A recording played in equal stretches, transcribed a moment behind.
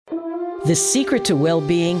The secret to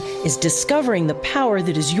well-being is discovering the power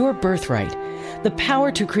that is your birthright, the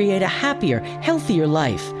power to create a happier, healthier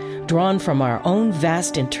life, drawn from our own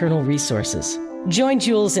vast internal resources. Join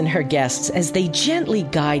Jules and her guests as they gently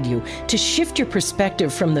guide you to shift your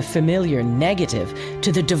perspective from the familiar negative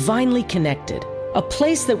to the divinely connected, a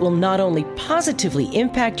place that will not only positively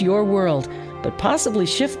impact your world, but possibly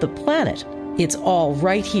shift the planet. It's all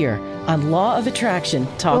right here on Law of Attraction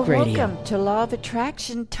Talk Radio. Welcome to Law of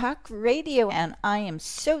Attraction Talk Radio, and I am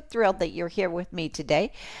so thrilled that you're here with me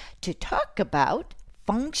today to talk about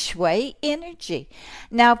Feng Shui energy.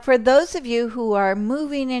 Now, for those of you who are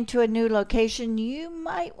moving into a new location, you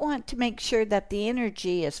might want to make sure that the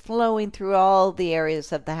energy is flowing through all the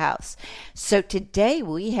areas of the house. So today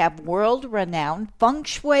we have world-renowned Feng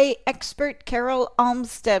Shui expert Carol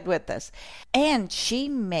Olmsted with us. And she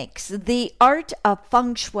makes the art of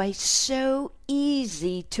Feng Shui so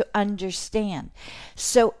easy to understand.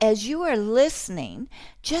 So as you are listening,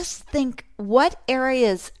 just think what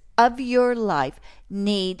areas of your life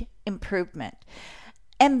need improvement.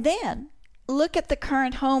 And then look at the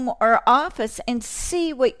current home or office and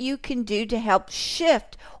see what you can do to help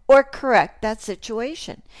shift or correct that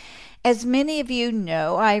situation. As many of you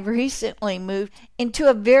know, I recently moved into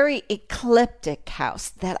a very eclectic house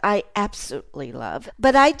that I absolutely love,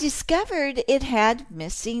 but I discovered it had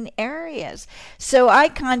missing areas. So I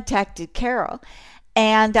contacted Carol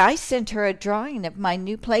and I sent her a drawing of my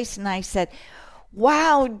new place, and I said,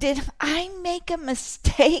 "Wow, did I make a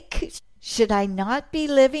mistake? Should I not be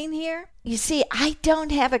living here?" You see, I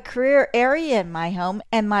don't have a career area in my home,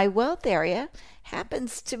 and my wealth area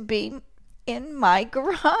happens to be in my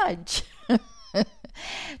garage.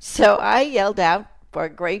 So I yelled out for a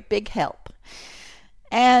great big help.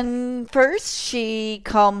 And first she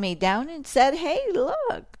calmed me down and said, "Hey,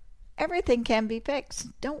 look, everything can be fixed.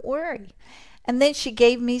 Don't worry." And then she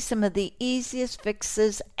gave me some of the easiest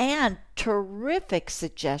fixes and terrific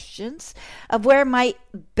suggestions of where my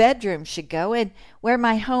bedroom should go and where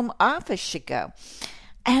my home office should go.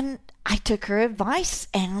 And I took her advice,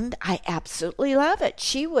 and I absolutely love it.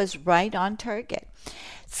 She was right on target.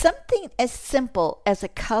 Something as simple as a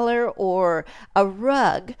color or a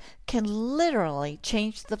rug can literally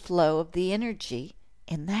change the flow of the energy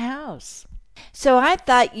in the house. So I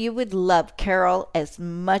thought you would love Carol as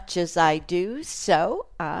much as I do, so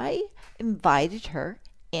I invited her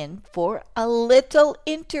in for a little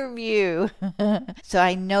interview. So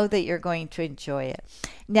I know that you're going to enjoy it.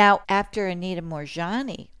 Now, after Anita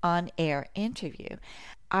Morjani on-air interview,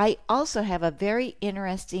 I also have a very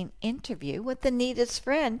interesting interview with Anita's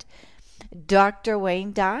friend, Dr.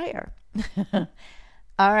 Wayne Dyer.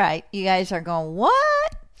 All right, you guys are going,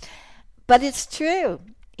 what? But it's true.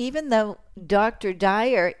 Even though Dr.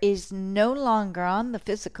 Dyer is no longer on the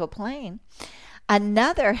physical plane,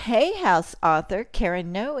 another Hay House author,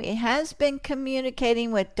 Karen Noe, has been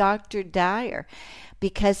communicating with Dr. Dyer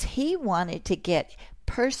because he wanted to get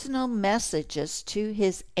personal messages to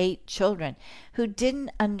his 8 children who didn't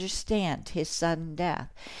understand his sudden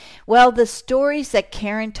death. Well, the stories that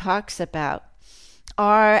Karen talks about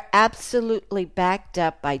are absolutely backed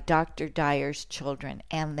up by Dr. Dyer's children,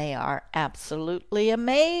 and they are absolutely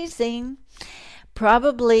amazing.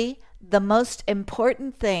 Probably the most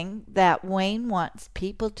important thing that Wayne wants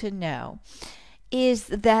people to know is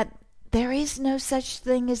that there is no such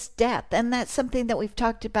thing as death, and that's something that we've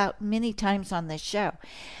talked about many times on this show.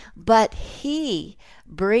 But he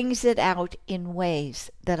brings it out in ways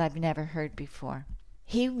that I've never heard before.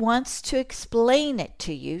 He wants to explain it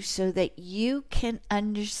to you so that you can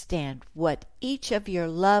understand what each of your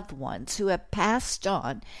loved ones who have passed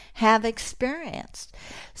on have experienced.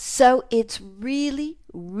 So it's really,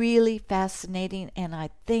 really fascinating, and I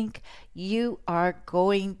think you are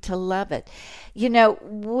going to love it. You know,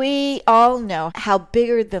 we all know how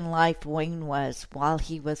bigger than life Wayne was while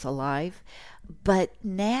he was alive. But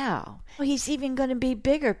now he's even going to be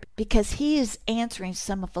bigger because he is answering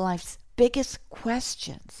some of life's biggest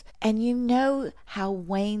questions. And you know how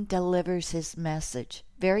Wayne delivers his message.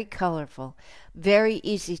 Very colorful, very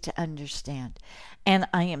easy to understand. And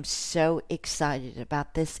I am so excited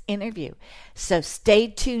about this interview. So stay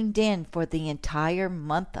tuned in for the entire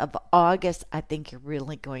month of August. I think you're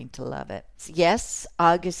really going to love it. Yes,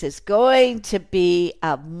 August is going to be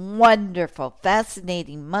a wonderful,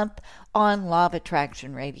 fascinating month on Law of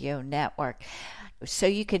Attraction Radio Network. So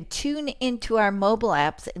you can tune into our mobile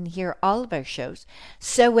apps and hear all of our shows.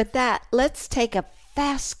 So with that, let's take a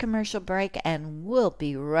fast commercial break, and we'll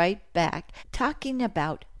be right back talking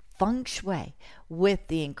about Feng Shui with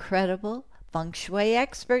the incredible Feng Shui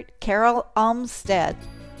expert, Carol Olmsted.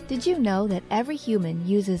 Did you know that every human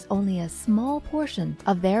uses only a small portion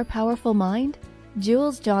of their powerful mind?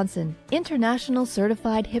 Jules Johnson, international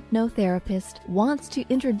certified hypnotherapist, wants to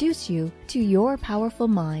introduce you to your powerful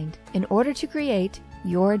mind in order to create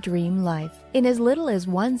your dream life. In as little as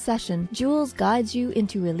one session, Jules guides you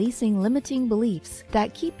into releasing limiting beliefs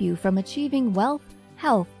that keep you from achieving wealth,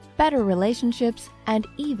 health, better relationships, and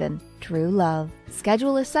even true love.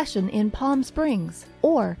 Schedule a session in Palm Springs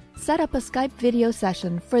or set up a Skype video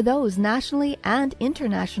session for those nationally and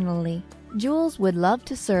internationally. Jules would love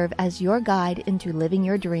to serve as your guide into living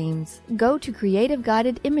your dreams. Go to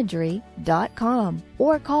creativeguidedimagery.com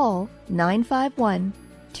or call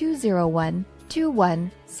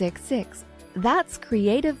 951-201-2166. That's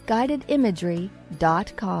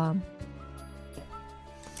creativeguidedimagery.com.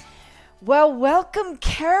 Well, welcome,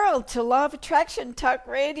 Carol, to Law of Attraction Talk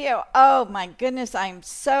Radio. Oh, my goodness, I'm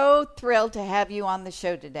so thrilled to have you on the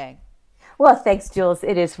show today. Well, thanks, Jules.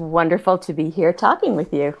 It is wonderful to be here talking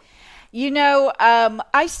with you. You know,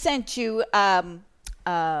 I sent you a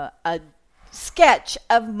sketch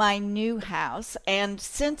of my new house, and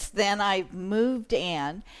since then I've moved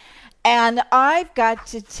in, and I've got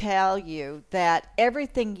to tell you that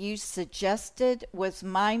everything you suggested was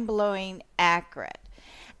mind-blowing accurate.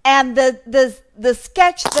 And the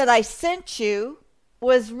sketch that I sent you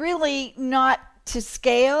was really not to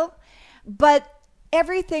scale, but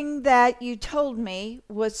everything that you told me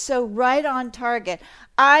was so right on target.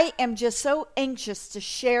 I am just so anxious to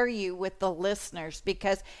share you with the listeners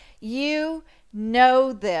because you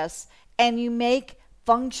know this and you make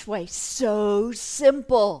Feng Shui so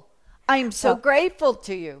simple. I am so grateful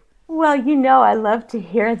to you. Well, I love to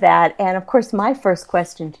hear that. And of course, my first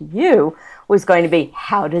question to you was going to be,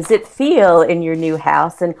 how does it feel in your new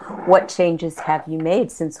house and what changes have you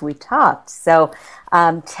made since we talked? So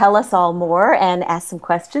tell us all more and ask some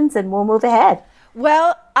questions and we'll move ahead.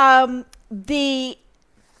 Well,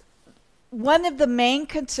 one of the main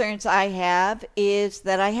concerns I have is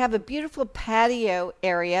that I have a beautiful patio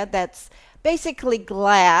area that's basically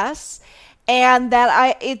glass, and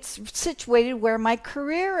that it's situated where my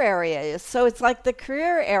career area is. So it's like the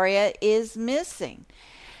career area is missing.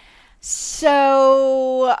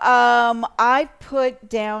 So I put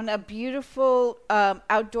down a beautiful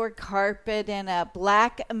outdoor carpet and a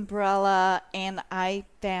black umbrella, and I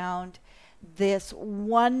found this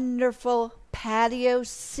wonderful patio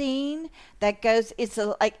scene that goes, it's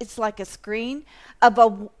like a screen of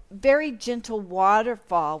a very gentle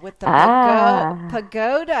waterfall with the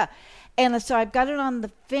pagoda. And so I've got it on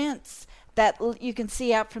the fence that you can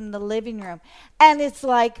see out from the living room. And it's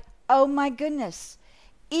like, oh my goodness,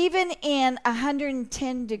 even in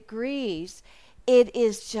 110 degrees, it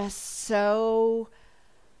is just so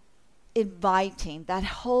inviting. That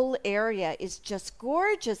whole area is just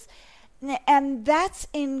gorgeous. And that's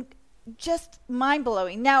just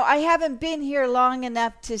mind-blowing. Now, I haven't been here long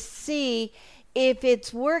enough to see if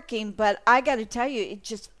it's working, but I got to tell you, it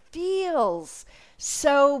just feels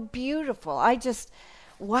so beautiful.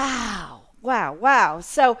 Wow.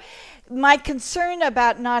 So my concern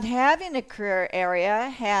about not having a career area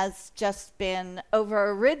has just been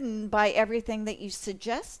overridden by everything that you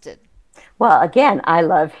suggested. Well, again, I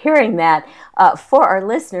love hearing that. For our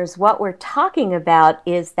listeners, what we're talking about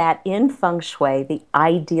is that in Feng Shui, the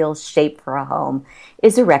ideal shape for a home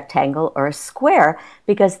is a rectangle or a square,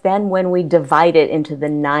 because then when we divide it into the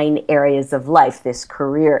 9 areas of life, this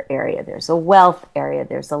career area, there's a wealth area,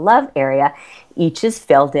 there's a love area, each is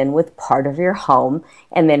filled in with part of your home,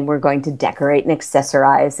 and then we're going to decorate and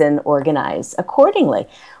accessorize and organize accordingly.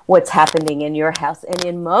 What's happening in your house and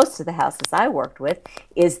in most of the houses I worked with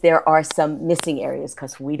is there are some missing areas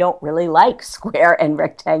because we don't really like square and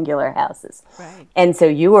rectangular houses. Right. And so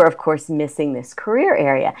you were, of course, missing this career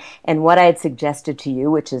area. And what I had suggested to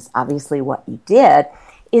you, which is obviously what you did,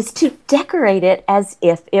 is to decorate it as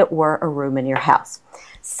if it were a room in your house.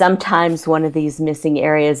 Sometimes one of these missing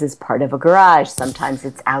areas is part of a garage. Sometimes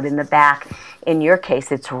it's out in the back. In your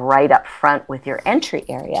case, it's right up front with your entry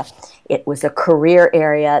area. It was a career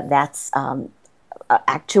area that's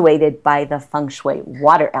actuated by the Feng Shui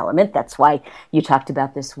water element. That's why you talked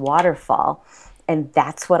about this waterfall. And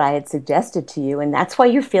that's what I had suggested to you. And that's why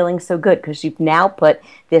you're feeling so good, because you've now put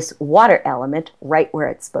this water element right where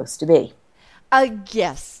it's supposed to be.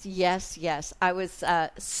 Yes. I was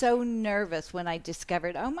so nervous when I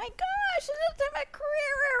discovered, oh my gosh, this is my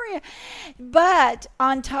career area. But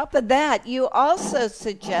on top of that, you also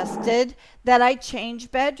suggested that I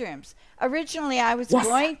change bedrooms. Originally, I was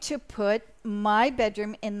going to put my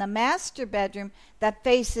bedroom in the master bedroom that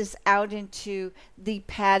faces out into the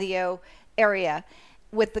patio area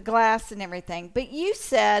with the glass and everything. But you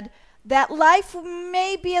said that life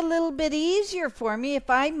may be a little bit easier for me if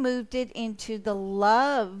I moved it into the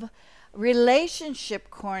love relationship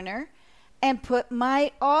corner and put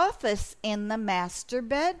my office in the master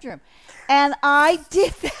bedroom. And I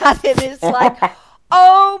did that, and it's like,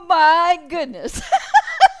 oh my goodness.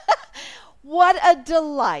 What a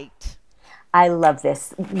delight. I love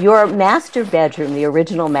this. Your master bedroom, the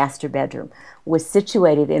original master bedroom, was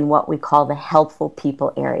situated in what we call the helpful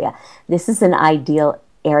people area. This is an ideal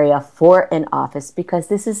area for an office because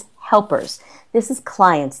this is helpers, this is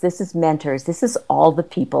clients, this is mentors, this is all the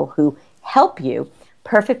people who help you.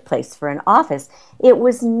 Perfect place for an office. It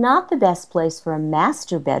was not the best place for a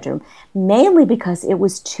master bedroom, mainly because it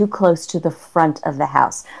was too close to the front of the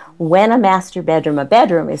house. When a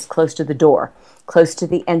bedroom is close to the door, close to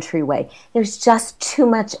the entryway, there's just too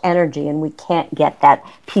much energy and we can't get that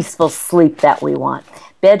peaceful sleep that we want.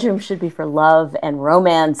 Bedroom should be for love and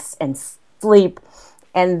romance and sleep.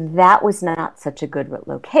 And that was not such a good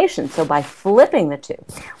location. So by flipping the two,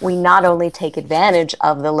 we not only take advantage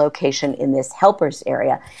of the location in this helpers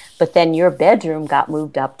area, but then your bedroom got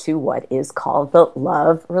moved up to what is called the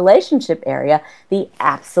love relationship area, the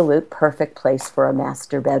absolute perfect place for a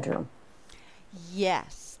master bedroom.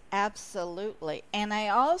 Yes, absolutely. And I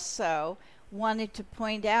also wanted to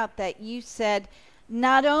point out that you said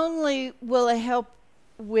not only will it help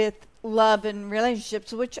with love and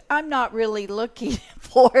relationships, which I'm not really looking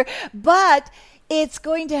for, but it's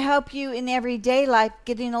going to help you in everyday life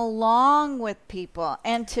getting along with people.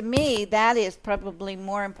 And to me, that is probably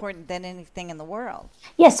more important than anything in the world.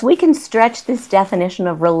 Yes, we can stretch this definition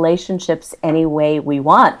of relationships any way we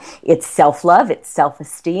want. It's self-love, it's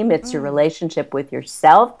self-esteem, it's your relationship with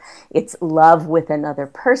yourself, it's love with another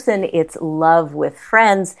person, it's love with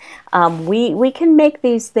friends. We can make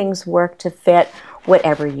these things work to fit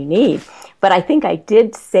whatever you need. But I think I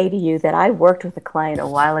did say to you that I worked with a client a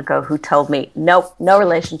while ago who told me, nope, no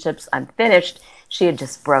relationships, I'm finished. She had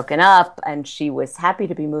just broken up and she was happy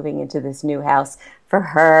to be moving into this new house for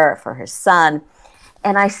her son.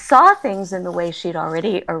 And I saw things in the way she'd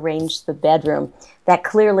already arranged the bedroom that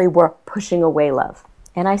clearly were pushing away love.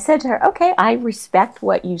 And I said to her, okay, I respect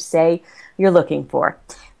what you say you're looking for,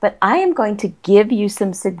 but I am going to give you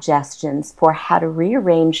some suggestions for how to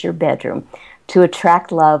rearrange your bedroom to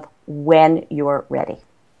attract love when you're ready.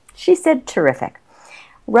 She said, terrific.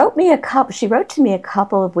 She wrote to me a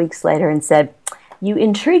couple of weeks later and said, you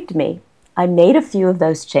intrigued me. I made a few of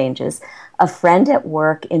those changes. A friend at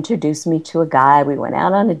work introduced me to a guy. We went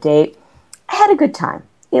out on a date. I had a good time.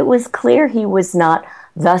 It was clear he was not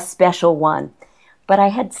the special one, but I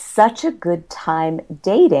had such a good time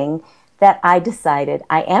dating that I decided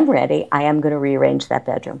I am ready. I am going to rearrange that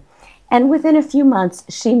bedroom. And within a few months,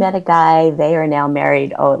 she met a guy. They are now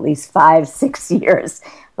married, at least 5-6 years,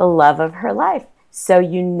 the love of her life. So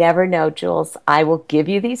you never know, Jules. I will give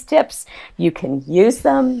you these tips. You can use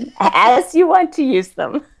them as you want to use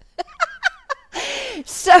them.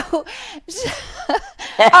 So all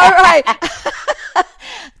right.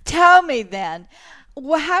 Tell me then,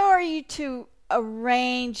 how are you to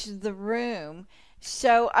arrange the room?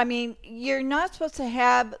 So, I mean, you're not supposed to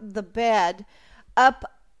have the bed up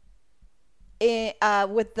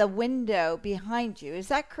with the window behind you. Is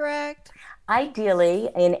that correct? Ideally,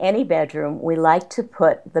 in any bedroom, we like to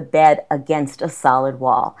put the bed against a solid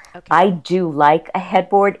wall. Okay. I do like a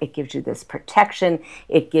headboard. It gives you this protection.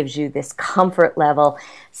 It gives you this comfort level.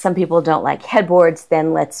 Some people don't like headboards.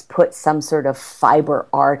 Then let's put some sort of fiber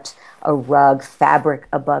art, a rug, fabric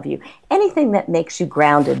above you. Anything that makes you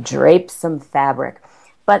grounded. Drape some fabric.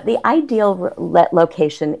 But the ideal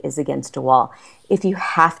location is against a wall. If you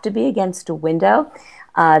have to be against a window,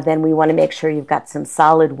 then we want to make sure you've got some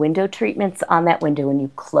solid window treatments on that window and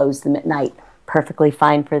you close them at night. Perfectly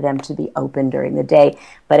fine for them to be open during the day,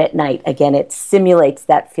 but at night, again, it simulates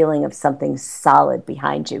that feeling of something solid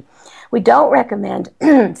behind you. We don't recommend,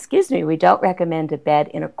 we don't recommend a bed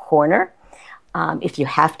in a corner. If you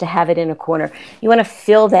have to have it in a corner, you want to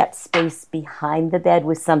fill that space behind the bed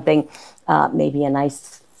with something, maybe a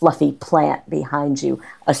nice fluffy plant behind you,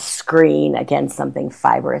 a screen, again, something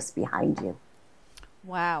fibrous behind you.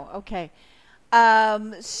 Wow. Okay.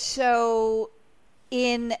 So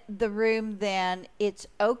in the room, then it's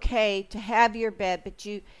okay to have your bed, but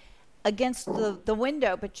you against the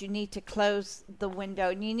window, but you need to close the window,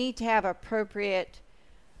 and you need to have appropriate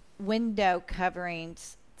window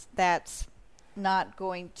coverings. That's not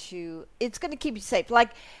going to. It's going to keep you safe.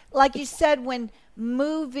 Like you said, when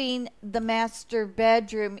moving the master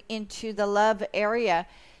bedroom into the love area.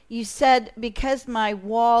 You said because my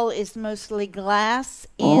wall is mostly glass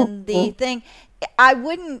in the thing, I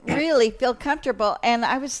wouldn't really feel comfortable. And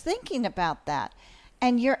I was thinking about that.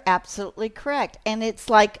 And you're absolutely correct. And it's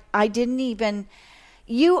like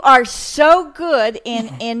you are so good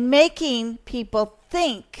in making people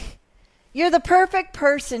think. You're the perfect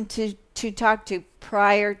person to talk to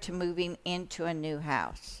prior to moving into a new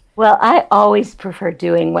house. Well, I always prefer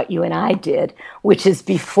doing what you and I did, which is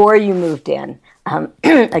before you moved in.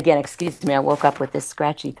 Again, excuse me, I woke up with this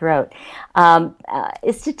scratchy throat.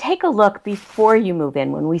 Is to take a look before you move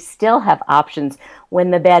in, when we still have options,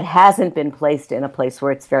 when the bed hasn't been placed in a place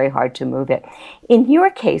where it's very hard to move it. In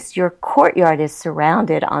your case, your courtyard is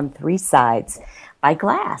surrounded on 3 sides by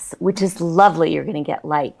glass, which is lovely. You're going to get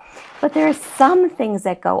light. But there are some things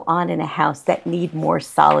that go on in a house that need more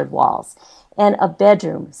solid walls. And a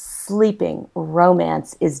bedroom, sleeping,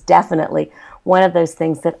 romance is definitely one of those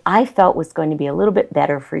things that I felt was going to be a little bit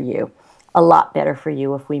better for you, a lot better for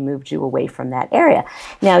you if we moved you away from that area.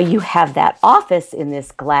 Now, you have that office in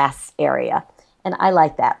this glass area, and I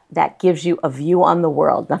like that. That gives you a view on the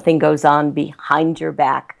world. Nothing goes on behind your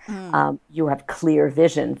back. You have clear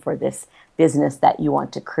vision for this business that you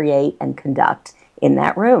want to create and conduct in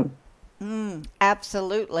that room.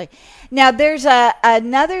 Absolutely. Now, there's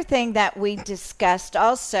another thing that we discussed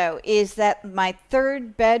also is that my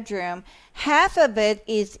 3rd bedroom, half of it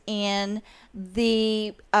is in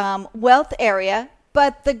the wealth area,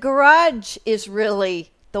 but the garage is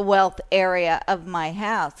really the wealth area of my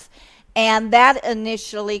house. And that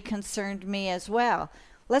initially concerned me as well.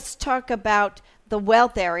 Let's talk about the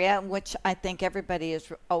wealth area, which I think everybody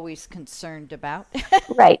is always concerned about.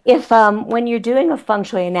 Right. If when you're doing a feng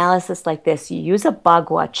shui analysis like this, you use a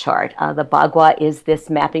bagua chart. The bagua is this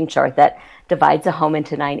mapping chart that divides a home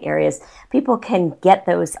into 9 areas. People can get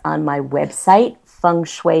those on my website,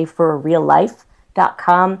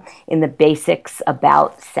 fengshuiforareallife.com, in the basics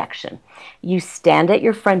about section. You stand at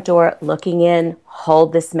your front door looking in,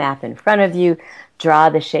 hold this map in front of you, draw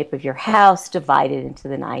the shape of your house, divide it into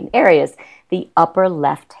the 9 areas. The upper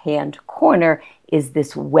left-hand corner is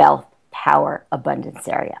this wealth, power, abundance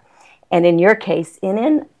area. And in your case, and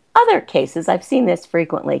in other cases, I've seen this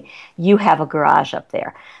frequently, you have a garage up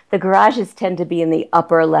there. The garages tend to be in the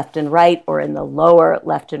upper left and right or in the lower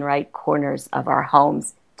left and right corners of our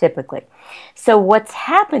homes, typically. So what's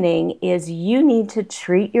happening is you need to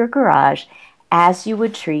treat your garage as you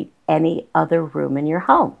would treat any other room in your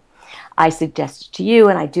home. I suggest to you,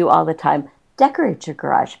 and I do all the time, decorate your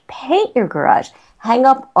garage, paint your garage, hang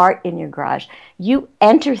up art in your garage. You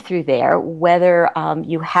enter through there, whether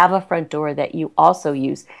you have a front door that you also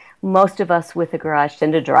use. Most of us with a garage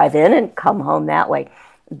tend to drive in and come home that way.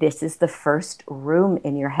 This is the first room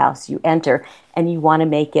in your house you enter, and you want to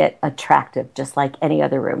make it attractive, just like any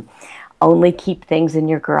other room. Only keep things in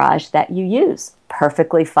your garage that you use.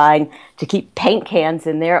 Perfectly fine to keep paint cans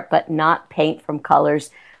in there, but not paint from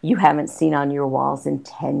colors you haven't seen on your walls in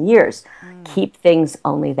 10 years. Keep things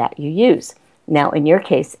only that you use. Now, in your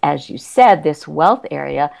case, as you said, this wealth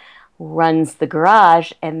area runs the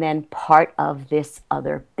garage and then part of this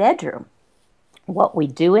other bedroom. What we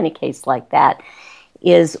do in a case like that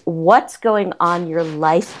is what's going on in your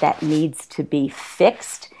life that needs to be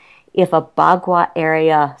fixed. If a bagua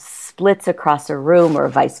area splits across a room or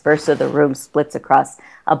vice versa, the room splits across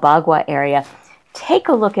a bagua area, take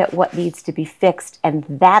a look at what needs to be fixed, and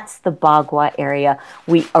that's the bagua area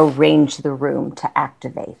we arrange the room to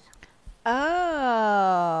activate.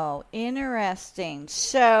 Oh, interesting.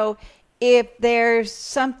 So if there's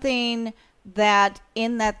something that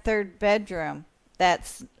in that 3rd bedroom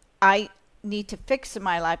that's I need to fix in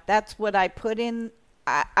my life, that's what I put in.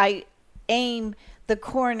 I aim the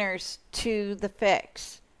corners to the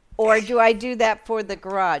fix. Or do I do that for the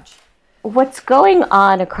garage? What's going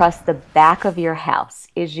on across the back of your house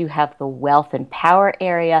is you have the wealth and power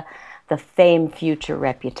area, the fame, future,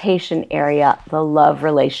 reputation area, the love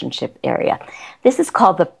relationship area. This is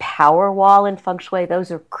called the power wall in Feng Shui.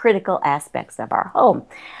 Those are critical aspects of our home.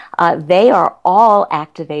 They are all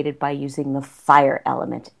activated by using the fire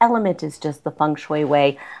element. Element is just the Feng Shui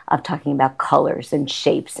way of talking about colors and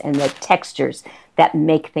shapes and the textures that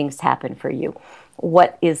make things happen for you.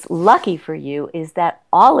 What is lucky for you is that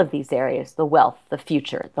all of these areas, the wealth, the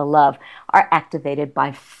future, the love, are activated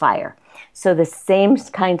by fire. So the same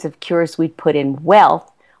kinds of cures we put in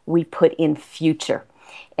wealth, we put in future.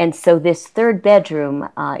 And so this 3rd bedroom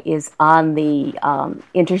is on the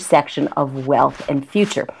intersection of wealth and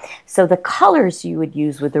future. So the colors you would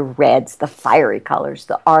use were the reds, the fiery colors,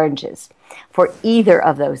 the oranges, for either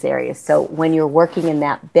of those areas. So when you're working in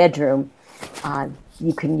that bedroom,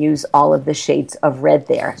 you can use all of the shades of red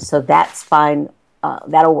there. So that's fine.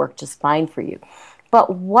 That'll work just fine for you.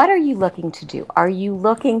 But what are you looking to do? Are you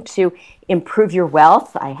looking to improve your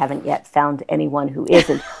wealth? I haven't yet found anyone who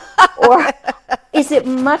isn't. Is it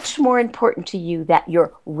much more important to you that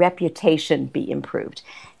your reputation be improved?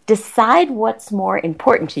 Decide what's more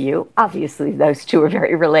important to you. Obviously, those two are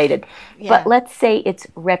very related. Yeah. But let's say it's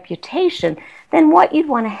reputation. Then what you'd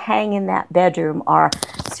want to hang in that bedroom are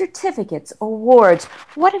certificates, awards.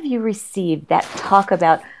 What have you received that talk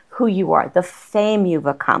about who you are, the fame you've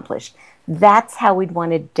accomplished? That's how we'd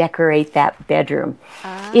want to decorate that bedroom.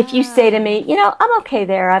 If you say to me, I'm okay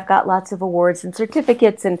there. I've got lots of awards and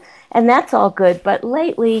certificates and that's all good. But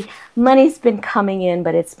lately, money's been coming in,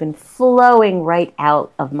 but it's been flowing right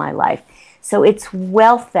out of my life. So it's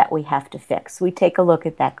wealth that we have to fix. We take a look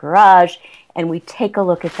at that garage and we take a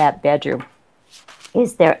look at that bedroom.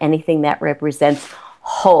 Is there anything that represents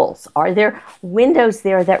holes? Are there windows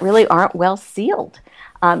there that really aren't well sealed?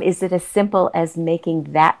 Is it as simple as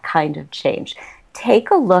making that kind of change?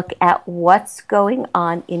 Take a look at what's going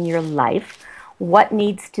on in your life, what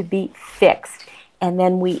needs to be fixed, and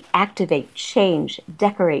then we activate, change,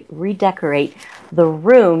 decorate, redecorate the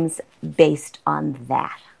rooms based on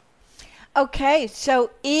that. Okay,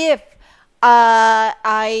 so if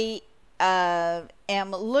I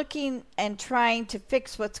am looking and trying to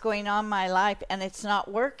fix what's going on in my life and it's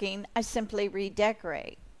not working, I simply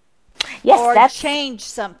redecorate. Yes, or change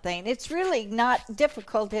something. It's really not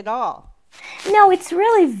difficult at all. No, it's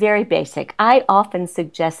really very basic. I often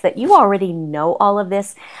suggest that you already know all of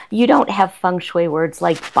this. You don't have feng shui words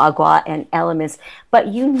like bagua and elements, but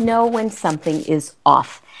you know when something is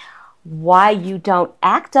off. Why you don't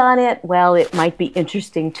act on it, well, it might be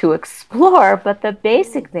interesting to explore, but the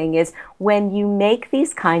basic thing is when you make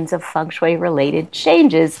these kinds of feng shui related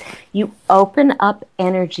changes, you open up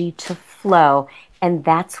energy to flow. And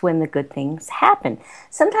that's when the good things happen.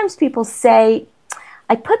 Sometimes people say,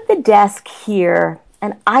 I put the desk here,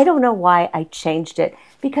 and I don't know why I changed it,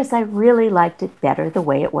 because I really liked it better the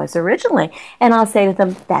way it was originally. And I'll say to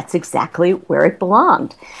them, that's exactly where it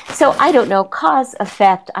belonged. So I don't know, cause,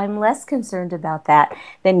 effect, I'm less concerned about that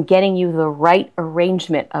than getting you the right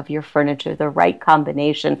arrangement of your furniture, the right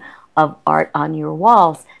combination of art on your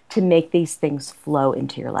walls to make these things flow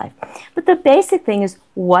into your life. But the basic thing is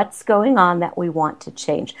what's going on that we want to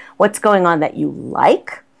change. What's going on that you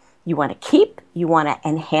like, you want to keep, you want to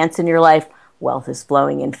enhance in your life. Wealth is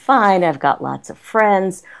flowing in fine. I've got lots of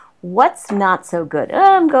friends. What's not so good?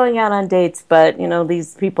 I'm going out on dates, but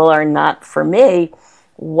these people are not for me.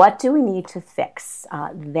 What do we need to fix?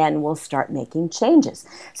 Then we'll start making changes.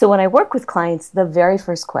 So when I work with clients, the very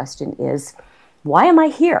first question is, why am I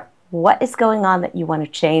here? What is going on that you want to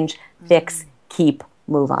change, fix, keep,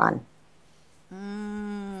 move on?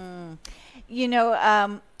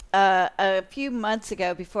 A few months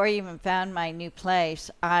ago, before I even found my new place,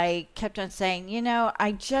 I kept on saying,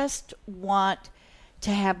 I just want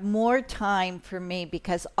to have more time for me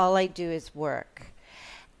because all I do is work.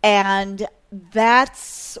 And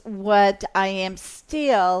that's what I am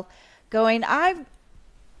still going. I'm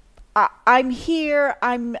here.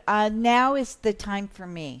 Now is the time for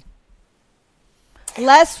me.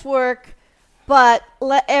 Less work, but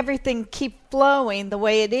let everything keep flowing the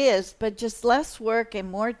way it is, but just less work and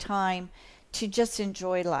more time to just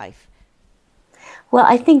enjoy life. Well,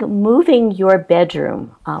 I think moving your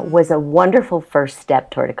bedroom was a wonderful first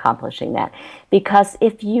step toward accomplishing that. Because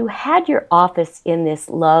if you had your office in this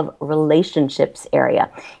love relationships area,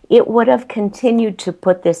 it would have continued to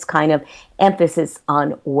put this kind of emphasis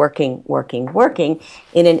on working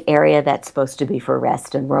in an area that's supposed to be for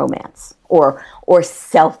rest and romance or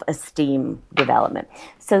self-esteem development.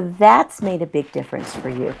 So that's made a big difference for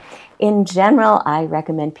you. In general, I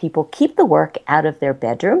recommend people keep the work out of their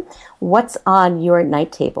bedroom. What's on your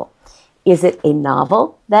night table? Is it a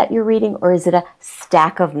novel that you're reading, or is it a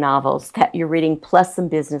stack of novels that you're reading plus some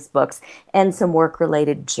business books and some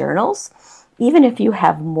work-related journals? Even if you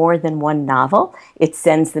have more than one novel, it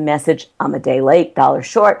sends the message, I'm a day late, $1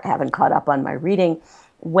 short, haven't caught up on my reading.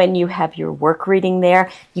 When you have your work reading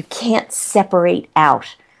there, you can't separate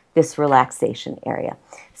out this relaxation area.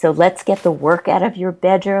 So let's get the work out of your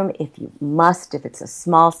bedroom. If it's a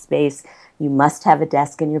small space, you must have a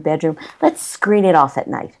desk in your bedroom. Let's screen it off at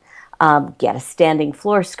night. Get a standing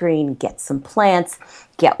floor screen, get some plants,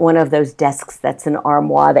 get one of those desks that's an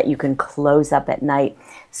armoire that you can close up at night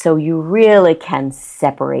so you really can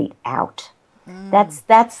separate out. That's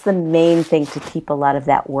the main thing to keep a lot of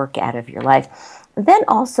that work out of your life. Then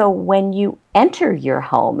also when you enter your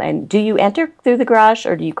home, and do you enter through the garage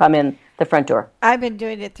or do you come in the front door? I've been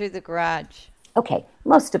doing it through the garage. Okay,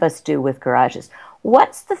 most of us do with garages.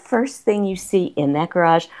 What's the first thing you see in that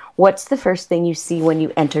garage? What's the first thing you see when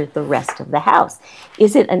you enter the rest of the house?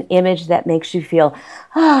 Is it an image that makes you feel,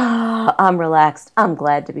 I'm relaxed, I'm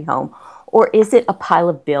glad to be home? or is it a pile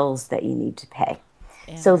of bills that you need to pay?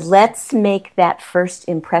 So let's make that first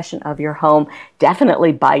impression of your home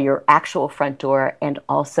definitely by your actual front door and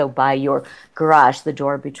also by your garage, the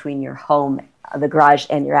door between your home, the garage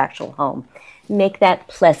and your actual home. Make that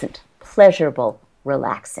pleasant, pleasurable,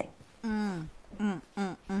 relaxing.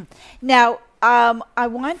 Now, I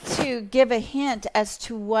want to give a hint as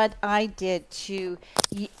to what I did to,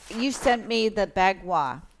 you sent me the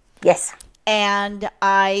bagua. Yes. And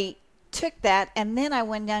I took that, and then I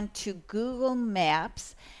went down to Google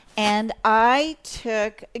Maps, and I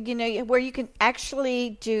took, where you can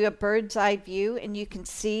actually do a bird's eye view, and you can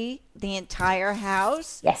see the entire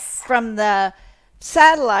house. Yes. From the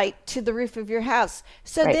satellite to the roof of your house.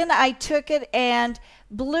 So Right. then I took it and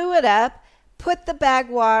blew it up, put the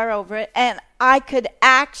bagua over it, and I could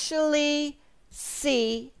actually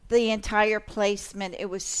see the entire placement. It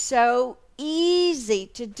was so easy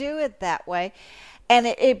to do it that way. And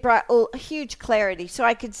it brought a huge clarity. So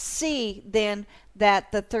I could see then that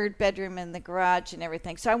the third bedroom and the garage and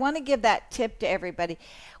everything. So I want to give that tip to everybody.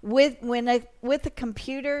 With the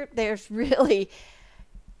computer, there's really,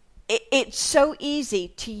 it's so easy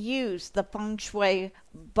to use the Feng Shui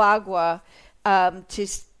bagua to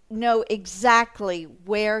know exactly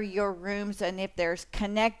where your rooms, and if there's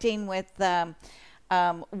connecting with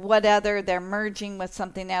what other they're merging with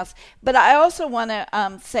something else. But I also want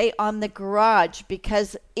to say on the garage,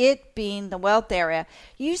 because it being the wealth area,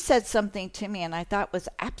 you said something to me and I thought was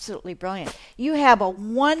absolutely brilliant. You have a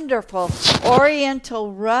wonderful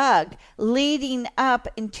oriental rug leading up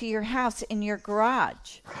into your house in your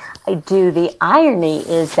garage. I do. The irony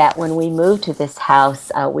is that when we moved to this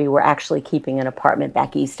house, we were actually keeping an apartment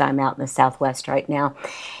back east. I'm out in the Southwest right now.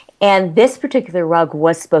 And this particular rug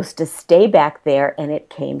was supposed to stay back there, and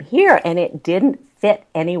it came here, and it didn't fit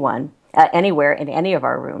anywhere in any of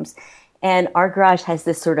our rooms. And our garage has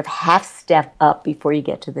this sort of half step up before you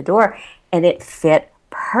get to the door, and it fit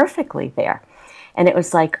perfectly there. And it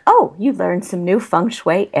was like, oh, you learn some new feng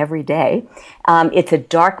shui every day. It's a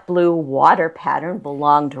dark blue water pattern,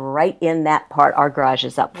 belonged right in that part. Our garage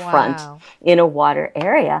is up front in a water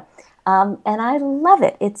area. And I love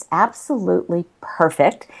it. It's absolutely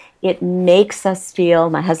perfect. It makes us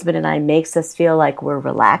feel, my husband and I makes us feel like we're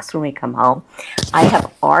relaxed when we come home. I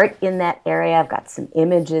have art in that area. I've got some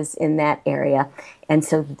images in that area. And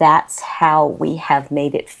so that's how we have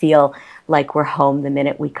made it feel like we're home the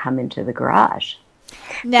minute we come into the garage.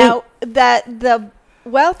 Now, the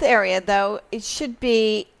wealth area, though, it should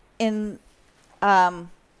be in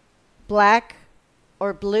black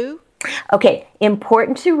or blue. Okay,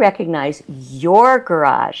 important to recognize your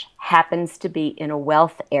garage happens to be in a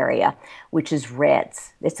wealth area, which is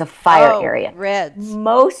reds. It's a fire area. Reds.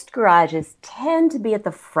 Most garages tend to be at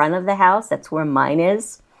the front of the house. That's where mine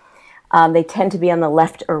is. They tend to be on the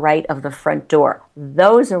left or right of the front door.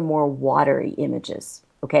 Those are more watery images,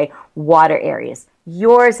 okay? Water areas.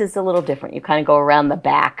 Yours is a little different. You kind of go around the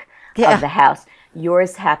back of the house.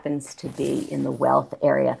 Yours happens to be in the wealth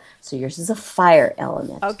area, so yours is a fire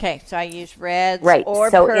element. Okay, so I use reds or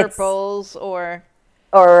so purples or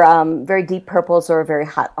very deep purples or very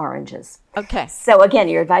hot oranges. Okay. So again,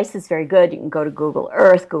 your advice is very good. You can go to Google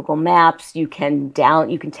Earth, Google Maps. You can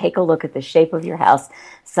take a look at the shape of your house.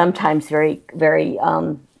 Sometimes very, very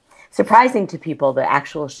surprising to people, the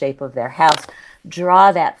actual shape of their house.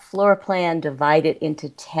 Draw that floor plan, divide it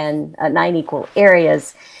into 9 equal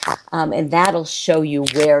areas, and that'll show you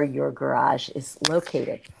where your garage is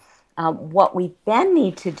located. What we then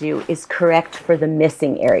need to do is correct for the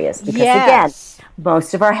missing areas. Because again,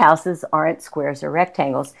 most of our houses aren't squares or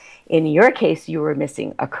rectangles. In your case, you were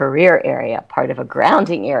missing a career area, part of a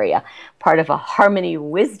grounding area, part of a harmony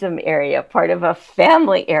wisdom area, part of a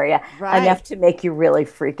family area, enough to make you really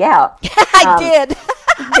freak out. I did.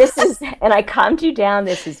 And I calmed you down.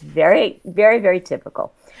 This is very, very, very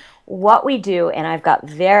typical. What we do, and I've got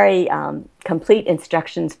very complete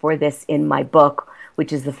instructions for this in my book,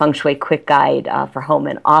 which is the Feng Shui Quick Guide for Home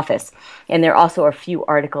and Office, and there also are a few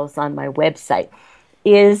articles on my website,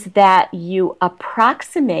 is that you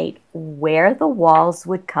approximate where the walls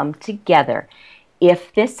would come together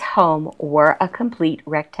if this home were a complete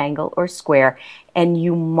rectangle or square, and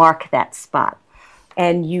you mark that spot.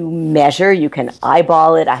 And you measure, you can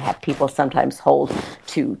eyeball it. I have people sometimes hold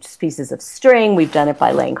 2 pieces of string. We've done it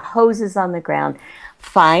by laying hoses on the ground.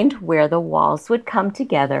 Find where the walls would come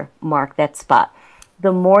together, mark that spot.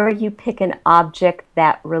 The more you pick an object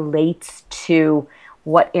that relates to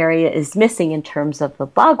what area is missing in terms of the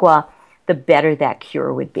bagua, the better that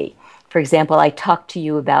cure would be. For example, I talked to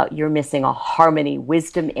you about you're missing a harmony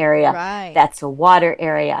wisdom area. Right. That's a water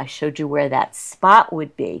area. I showed you where that spot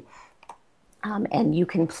would be. And you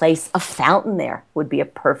can place a fountain there, would be a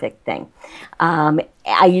perfect thing.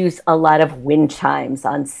 I use a lot of wind chimes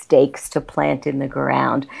on stakes to plant in the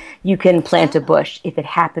ground. You can plant a bush if it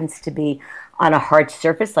happens to be on a hard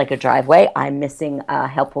surface like a driveway. I'm missing a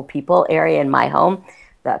helpful people area in my home.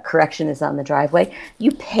 The correction is on the driveway.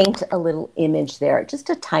 You paint a little image there,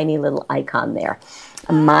 just a tiny little icon there.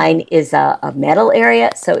 Mine is a metal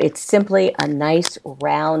area, so it's simply a nice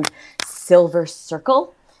round silver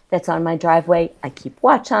circle that's on my driveway. I keep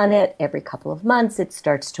watch on it. Every couple of months it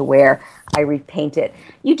starts to wear. I repaint it.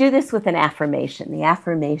 You do this with an affirmation. The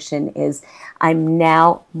affirmation is, I'm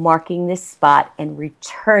now marking this spot and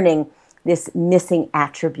returning this missing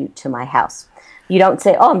attribute to my house. You don't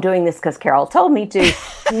say, oh, I'm doing this because Carol told me to.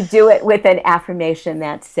 You do it with an affirmation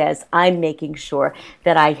that says, I'm making sure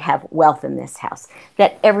that I have wealth in this house,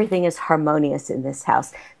 that everything is harmonious in this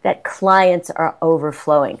house, that clients are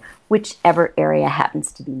overflowing, whichever area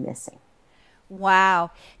happens to be missing.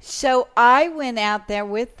 Wow. So I went out there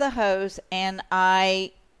with the hose and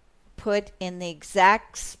I put in the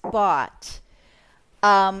exact spot.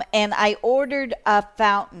 And I ordered a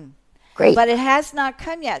fountain. Great. But it has not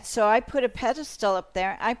come yet. So I put a pedestal up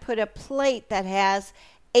there. I put a plate that has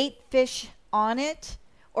 8 fish on it,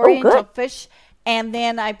 oriental fish. And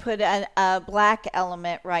then I put a black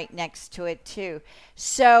element right next to it too.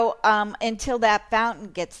 So until that fountain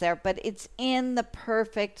gets there, but it's in the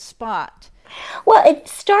perfect spot. Well,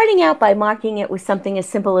 starting out by marking it with something as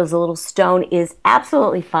simple as a little stone is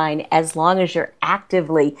absolutely fine, as long as you're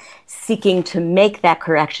actively seeking to make that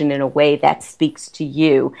correction in a way that speaks to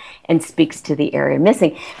you and speaks to the area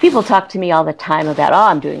missing. People talk to me all the time about, oh,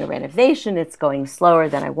 I'm doing a renovation, it's going slower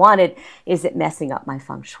than I wanted. Is it messing up my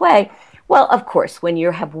feng shui? Well, of course, when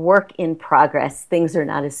you have work in progress, things are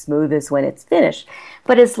not as smooth as when it's finished.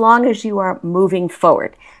 But as long as you are moving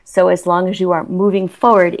forward, so as long as you are moving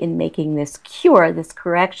forward in making this cure, this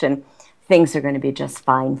correction, things are going to be just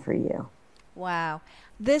fine for you. Wow.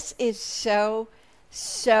 This is so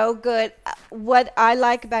good. What I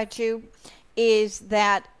like about you is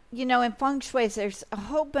that, you know, in feng shui, there's a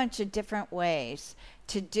whole bunch of different ways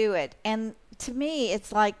to do it. And to me,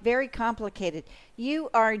 it's like very complicated. You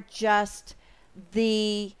are just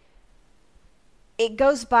it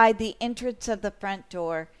goes by the entrance of the front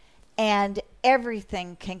door, and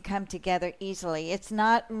everything can come together easily. It's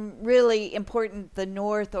not really important the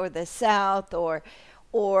north or the south or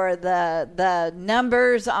the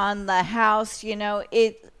numbers on the house. You know,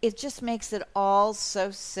 it just makes it all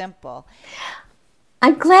so simple.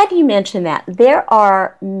 I'm glad you mentioned that. There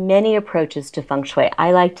are many approaches to feng shui.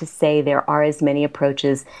 I like to say there are as many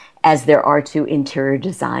approaches as there are to interior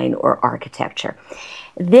design or architecture.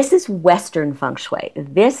 This is Western feng shui.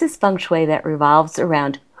 This is feng shui that revolves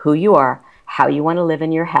around who you are, how you want to live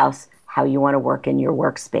in your house, how you want to work in your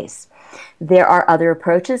workspace. There are other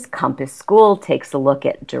approaches. Compass School takes a look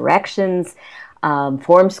at directions.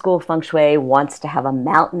 Form School Feng Shui wants to have a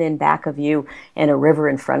mountain in back of you and a river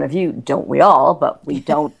in front of you. Don't we all? But we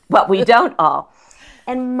don't all.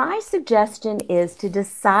 And my suggestion is to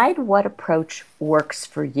decide what approach works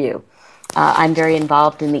for you. I'm very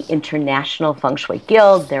involved in the International Feng Shui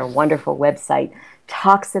Guild. Their wonderful website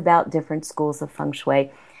talks about different schools of Feng Shui.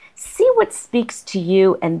 See what speaks to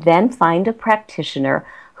you and then find a practitioner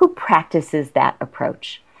who practices that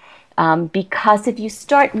approach. Because if you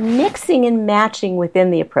start mixing and matching within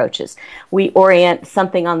the approaches, we orient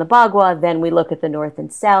something on the Bagua, then we look at the north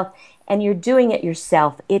and south, and you're doing it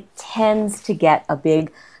yourself, it tends to get a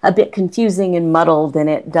bit confusing and muddled, and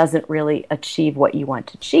it doesn't really achieve what you want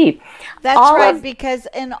to achieve. That's right, because,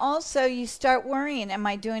 and also you start worrying, am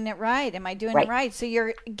I doing it right? Am I doing it right? So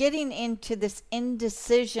you're getting into this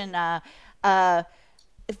indecision,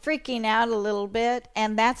 freaking out a little bit,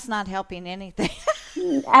 and that's not helping anything.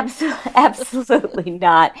 Absolutely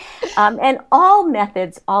not. And all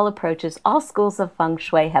methods, all approaches, all schools of feng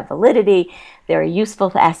shui have validity. There are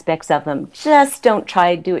useful aspects of them. Just don't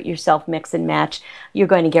try to do it yourself, mix and match. You're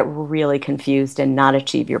going to get really confused and not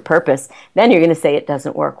achieve your purpose. Then you're going to say it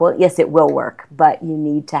doesn't work. Well, yes, it will work, but you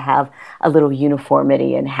need to have a little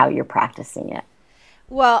uniformity in how you're practicing it.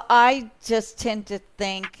 Well, I just tend to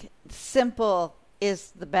think simple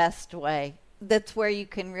is the best way. That's where you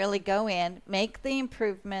can really go in, make the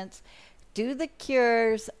improvements, do the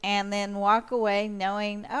cures, and then walk away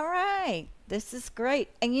knowing, all right, this is great.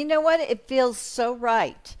 And you know what? It feels so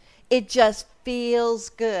right. It just feels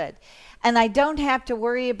good. And I don't have to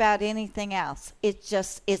worry about anything else.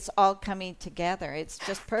 It's all coming together. It's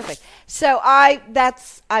just perfect. So I've got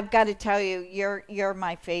to tell you, you're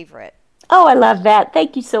my favorite. Oh, I love that.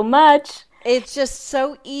 Thank you so much. It's just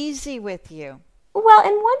so easy with you. Well,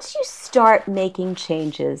 and once you start making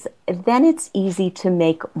changes, then it's easy to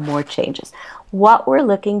make more changes. What we're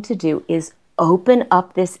looking to do is open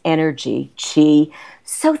up this energy, chi,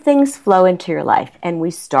 so things flow into your life. And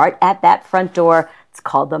we start at that front door. It's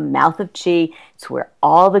called the mouth of chi. It's where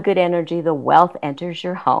all the good energy, the wealth enters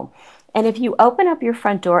your home. And if you open up your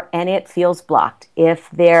front door and it feels blocked,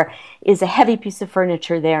 if there is a heavy piece of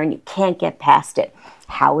furniture there and you can't get past it,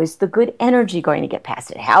 how is the good energy going to get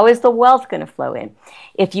past it? How is the wealth going to flow in?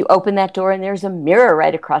 If you open that door and there's a mirror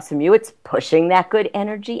right across from you, it's pushing that good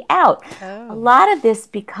energy out. A lot of this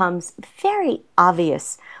becomes very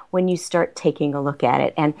obvious when you start taking a look at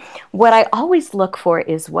it. And what I always look for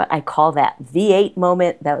is what I call that V8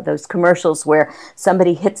 moment, those commercials where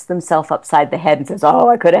somebody hits themselves upside the head and says, oh,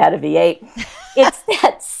 I could have had a V8. It's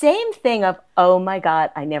that same thing of, oh my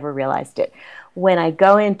God, I never realized it. When I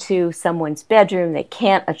go into someone's bedroom, they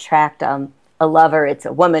can't attract a lover. It's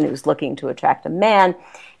a woman who's looking to attract a man.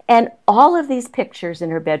 And all of these pictures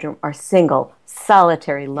in her bedroom are single,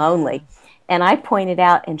 solitary, lonely. And I point it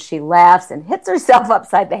out, and she laughs and hits herself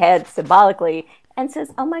upside the head symbolically and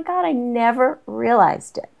says, oh my God, I never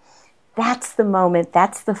realized it. That's the moment,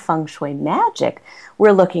 that's the feng shui magic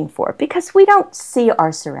we're looking for, because we don't see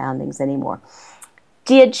our surroundings anymore.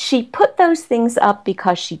 Did she put those things up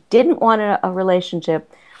because she didn't want a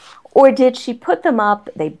relationship, or did she put them up,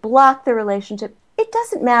 they blocked the relationship? It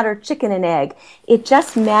doesn't matter, chicken and egg. It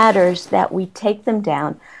just matters that we take them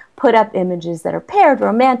down, put up images that are paired,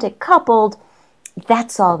 romantic, coupled.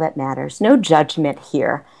 That's all that matters. No judgment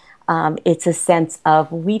here. It's a sense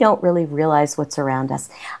of we don't really realize what's around us.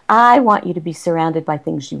 I want you to be surrounded by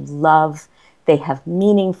things you love. They have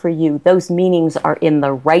meaning for you. Those meanings are in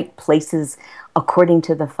the right places according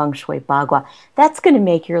to the Feng Shui Bagua. That's going to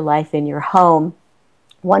make your life in your home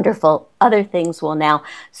wonderful. Other things will now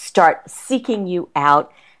start seeking you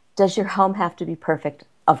out. Does your home have to be perfect?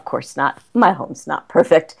 Of course not. My home's not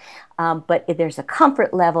perfect. But if there's a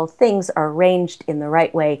comfort level, things are arranged in the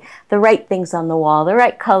right way, the right things on the wall, the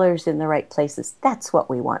right colors in the right places. That's what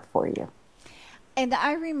we want for you. And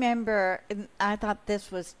I remember, I thought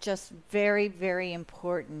this was just very, very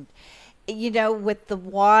important. You know, with the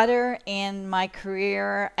water in my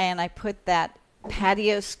career, and I put that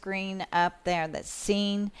patio screen up there, that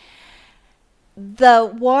scene.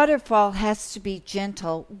 The waterfall has to be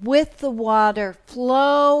gentle with the water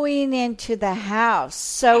flowing into the house.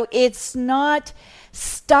 So it's not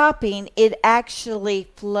stopping, it actually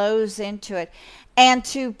flows into it. And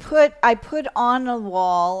I put on a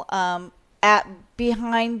wall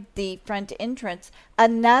behind the front entrance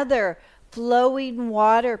another flowing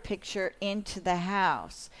water picture into the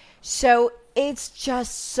house. So it's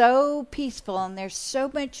just so peaceful, and there's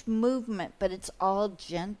so much movement, but it's all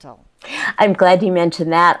gentle. I'm glad you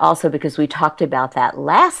mentioned that also, because we talked about that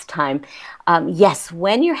last time. Yes,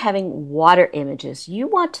 when you're having water images, you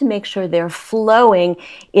want to make sure they're flowing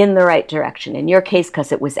in the right direction. In your case,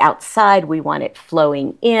 because it was outside, we want it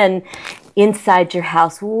flowing inside your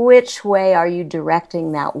house. Which way are you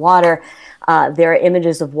directing that water? There are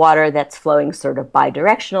images of water that's flowing sort of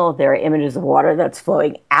bidirectional. There are images of water that's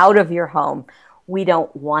flowing out of your home. We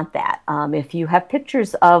don't want that. If you have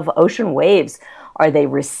pictures of ocean waves, are they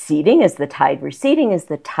receding? Is the tide receding? Is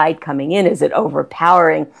the tide coming in? Is it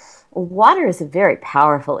overpowering? Water is a very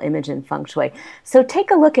powerful image in feng shui. So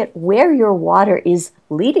take a look at where your water is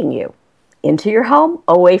leading you. Into your home,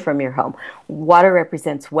 away from your home. Water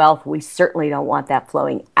represents wealth. We certainly don't want that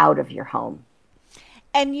flowing out of your home.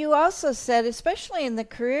 And you also said, especially in the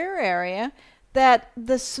career area, that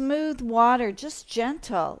the smooth water, just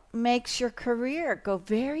gentle, makes your career go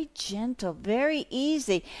very gentle, very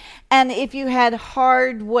easy. And if you had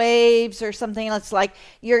hard waves or something, it's like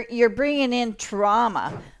you're bringing in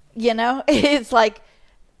trauma, you know? It's like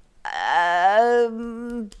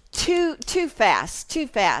too fast.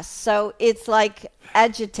 So it's like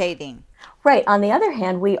agitating. Right. On the other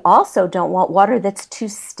hand, we also don't want water that's too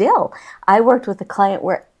still. I worked with a client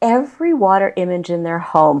where every water image in their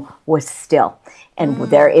home was still. And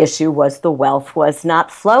their issue was the wealth was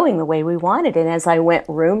not flowing the way we wanted. And as I went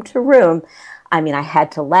room to room, I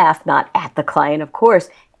had to laugh, not at the client, of course.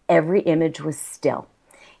 Every image was still.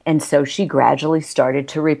 And so she gradually started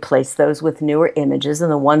to replace those with newer images.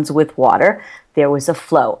 And the ones with water, there was a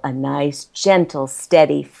flow, a nice, gentle,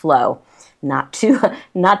 steady flow. Not too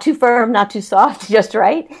firm, not too soft, just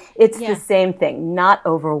right. It's the same thing, not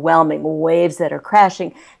overwhelming waves that are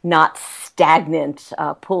crashing, not stagnant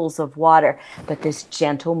pools of water, but this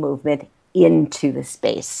gentle movement into the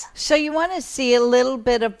space. So you want to see a little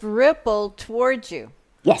bit of ripple towards you.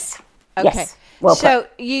 Yes. Okay. Yes. Well so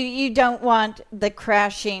you don't want the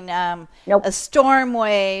crashing Nope. storm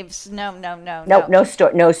waves. No. Nope,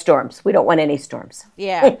 no storms. We don't want any storms.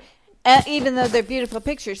 Yeah. Even though they're beautiful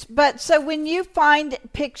pictures. But so when you find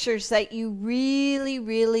pictures that you really,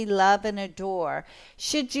 really love and adore,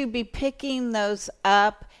 should you be picking those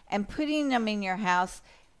up and putting them in your house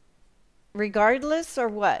regardless, or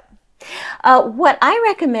what? What I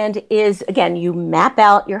recommend is, again, you map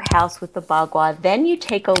out your house with the bagua, then you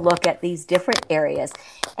take a look at these different areas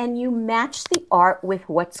and you match the art with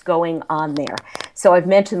what's going on there. So I've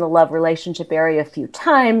mentioned the love relationship area a few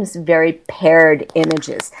times, very paired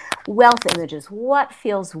images, wealth images, what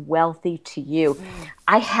feels wealthy to you.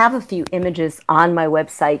 I have a few images on my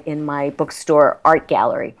website in my bookstore art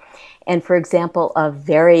gallery. And for example, a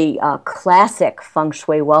very classic Feng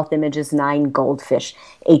Shui wealth image is 9 goldfish,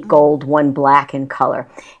 8 gold, 1 black in color.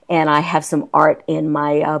 And I have some art in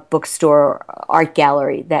my bookstore art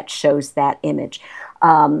gallery that shows that image.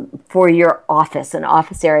 For your office, an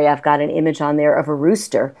office area, I've got an image on there of a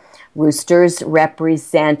rooster. Roosters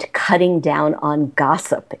represent cutting down on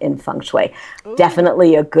gossip in Feng Shui. Ooh.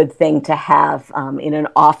 Definitely a good thing to have in an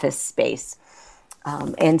office space.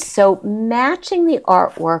 And so matching the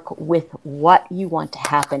artwork with what you want to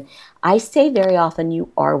happen. I say very often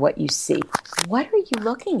you are what you see. What are you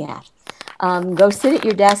looking at? Go sit at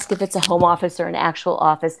your desk if it's a home office or an actual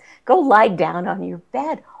office. Go lie down on your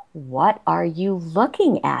bed. What are you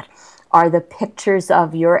looking at? Are the pictures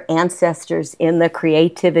of your ancestors in the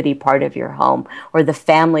creativity part of your home or the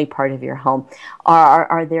family part of your home?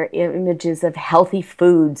 Are there images of healthy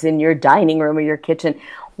foods in your dining room or your kitchen?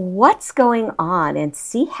 What's going on, and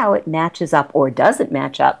see how it matches up or doesn't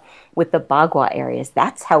match up with the bagua areas.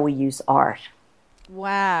 That's how we use art.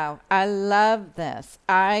 Wow. I love this.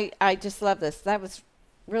 I just love this. That was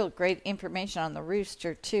real great information on the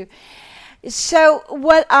rooster too. So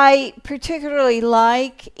what I particularly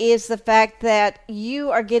like is the fact that you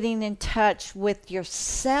are getting in touch with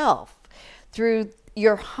yourself through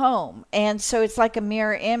your home. And so it's like a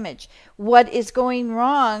mirror image. What is going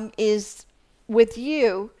wrong is with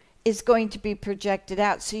you is going to be projected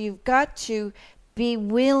out. So you've got to be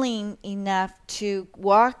willing enough to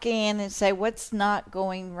walk in and say, what's not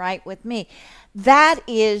going right with me? That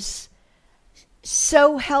is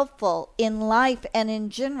so helpful in life and in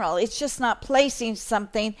general. It's just not placing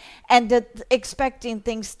something and expecting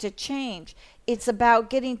things to change. It's about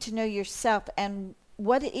getting to know yourself and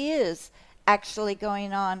what is actually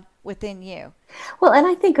going on within you. Well, and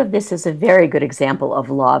I think of this as a very good example of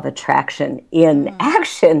law of attraction in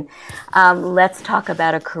action. Let's talk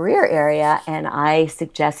about a career area, and I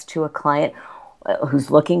suggest to a client who's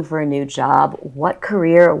looking for a new job, what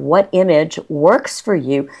career, what image works for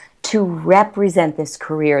you to represent this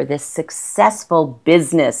career, this successful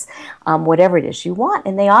business, whatever it is you want.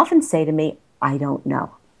 And they often say to me, I don't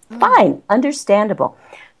know. Fine, understandable.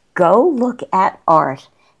 Go look at art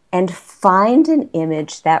and find an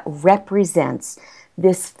image that represents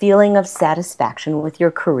this feeling of satisfaction with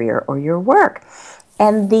your career or your work.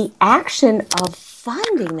 And the action of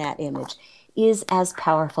finding that image is as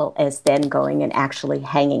powerful as then going and actually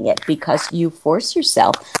hanging it, because you force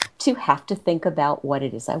yourself to have to think about what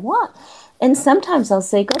it is I want. And sometimes I'll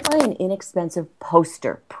say, go buy an inexpensive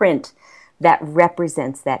poster, print that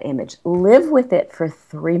represents that image. Live with it for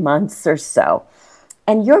 3 months or so.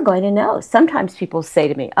 And you're going to know. Sometimes people say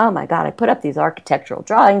to me, oh my God, I put up these architectural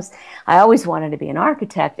drawings. I always wanted to be an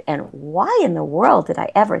architect. And why in the world did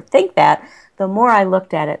I ever think that? The more I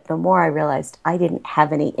looked at it, the more I realized I didn't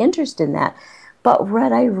have any interest in that. But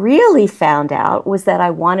what I really found out was that I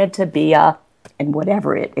wanted to be and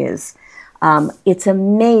whatever it is. It's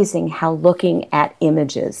amazing how looking at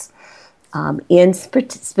images in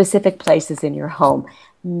specific places in your home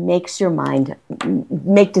makes your mind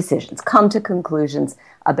make decisions, come to conclusions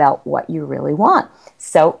about what you really want.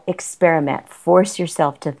 So experiment, force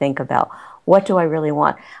yourself to think about, what do I really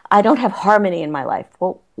want? I don't have harmony in my life.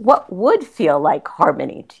 Well, what would feel like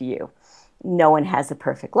harmony to you? No one has a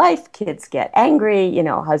perfect life. Kids get angry,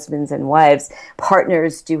 husbands and wives,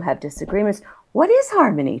 partners do have disagreements. What is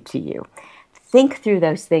harmony to you? Think through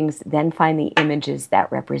those things, then find the images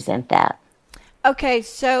that represent that. Okay,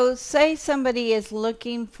 so say somebody is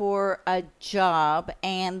looking for a job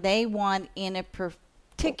and they want in a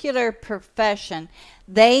particular profession,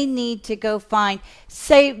 they need to go find,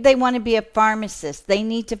 say they want to be a pharmacist, they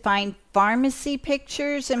need to find pharmacy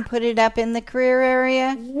pictures and put it up in the career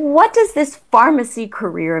area? What does this pharmacy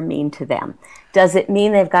career mean to them? Does it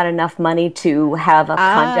mean they've got enough money to have a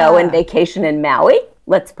condo and vacation in Maui?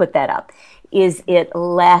 Let's put that up. Is it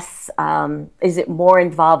less, is it more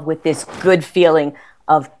involved with this good feeling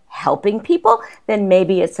of helping people, then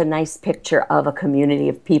maybe it's a nice picture of a community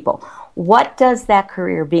of people. What does that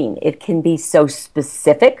career mean? It can be so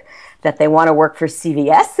specific that they want to work for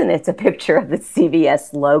CVS and it's a picture of the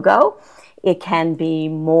CVS logo. It can be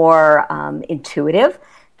more intuitive,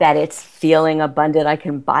 that it's feeling abundant. I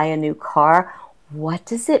can buy a new car. What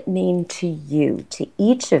does it mean to you, to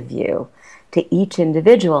each of you, to each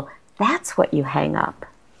individual? That's what you hang up.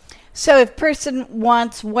 So if a person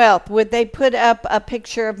wants wealth, would they put up a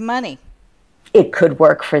picture of money? It could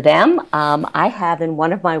work for them. I have in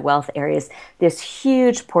one of my wealth areas this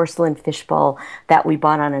huge porcelain fishbowl that we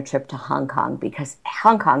bought on a trip to Hong Kong because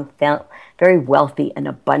Hong Kong felt very wealthy and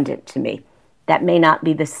abundant to me. That may not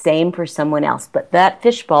be the same for someone else, but that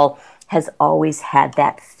fishbowl has always had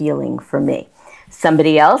that feeling for me.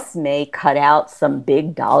 Somebody else may cut out some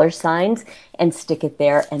big dollar signs and stick it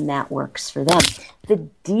there, and that works for them. The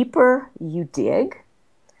deeper you dig,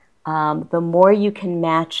 the more you can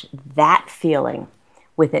match that feeling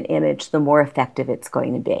with an image, the more effective it's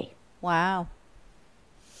going to be. Wow.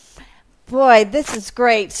 Boy, this is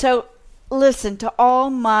great. So listen, to all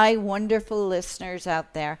my wonderful listeners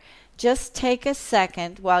out there, just take a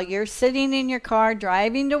second while you're sitting in your car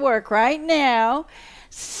driving to work right now.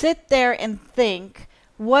 Sit there and think,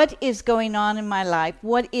 what is going on in my life?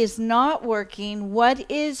 What is not working? What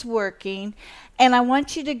is working? And I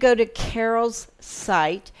want you to go to Carol's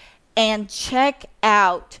site and check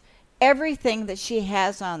out everything that she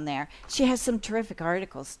has on there. She has some terrific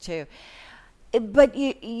articles too. But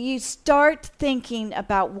you start thinking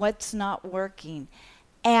about what's not working.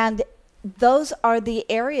 And those are the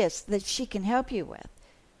areas that she can help you with.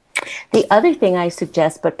 The other thing I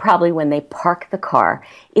suggest, but probably when they park the car,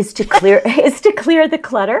 is to clear the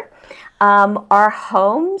clutter. Our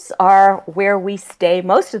homes are where we stay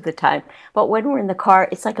most of the time, but when we're in the car,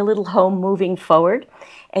 it's like a little home moving forward,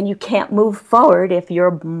 and you can't move forward if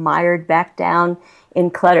you're mired back down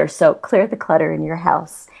in clutter. So clear the clutter in your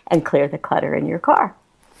house and clear the clutter in your car.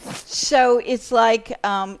 So it's like,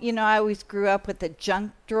 I always grew up with a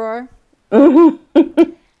junk drawer.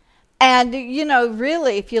 Mm-hmm. And,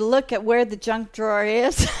 really, if you look at where the junk drawer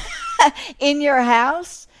is in your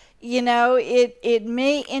house, it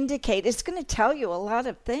may indicate, it's going to tell you a lot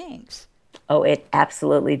of things. Oh, it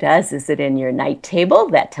absolutely does. Is it in your night table?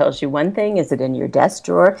 That tells you one thing. Is it in your desk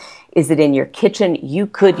drawer? Is it in your kitchen? You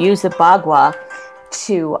could use a bagua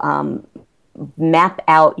to map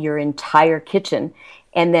out your entire kitchen.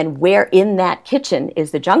 And then where in that kitchen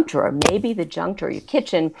is the junk drawer? Maybe the junk drawer, your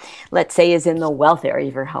kitchen, let's say, is in the wealth area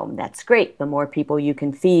of your home. That's great. The more people you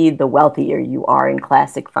can feed, the wealthier you are in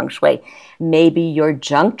classic Feng Shui. Maybe your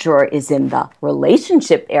junk drawer is in the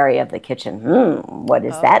relationship area of the kitchen. What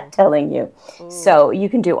is that telling you? Ooh. So you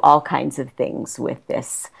can do all kinds of things with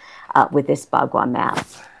this bagua map.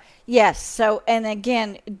 Yes. So, and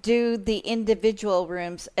again, do the individual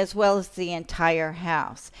rooms as well as the entire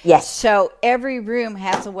house. Yes. So every room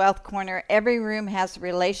has a wealth corner. Every room has a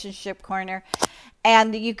relationship corner,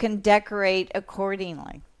 and you can decorate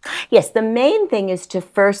accordingly. Yes, the main thing is to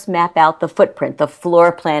first map out the footprint, the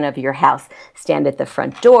floor plan of your house. Stand at the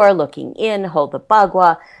front door, looking in, hold the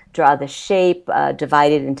bagua, draw the shape,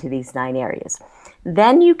 divide it into these 9 areas.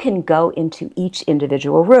 Then you can go into each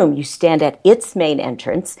individual room. You stand at its main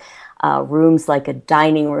entrance. Rooms like a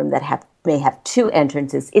dining room that may have 2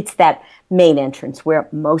 entrances. It's that main entrance where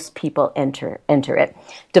most people enter it.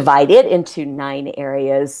 Divide it into 9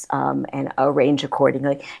 areas and arrange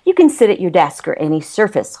accordingly. You can sit at your desk or any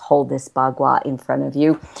surface. Hold this bagua in front of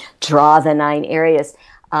you. Draw the 9 areas.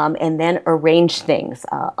 And then arrange things.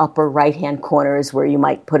 Upper right-hand corner is where you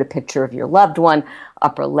might put a picture of your loved one.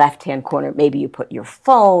 Upper left-hand corner, maybe you put your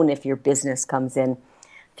phone if your business comes in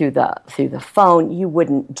through the phone. You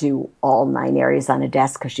wouldn't do all 9 areas on a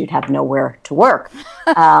desk because you'd have nowhere to work.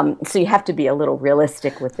 So you have to be a little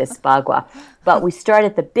realistic with this bagua. But we start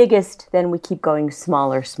at the biggest, then we keep going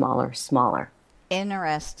smaller, smaller, smaller.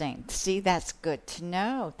 Interesting. See, that's good to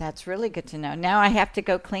know. That's really good to know. Now I have to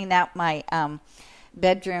go clean out my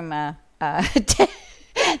bedroom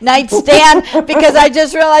nightstand because I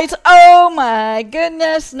just realized, oh my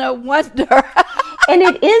goodness, no wonder. And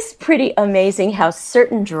it is pretty amazing how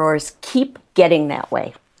certain drawers keep getting that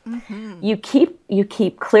way. Mm-hmm. You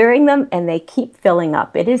keep clearing them and they keep filling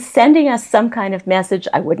up. It is sending us some kind of message.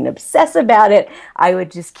 I wouldn't obsess about it. I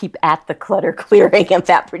would just keep at the clutter clearing of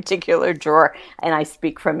that particular drawer. And I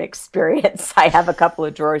speak from experience. I have a couple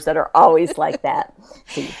of drawers that are always like that.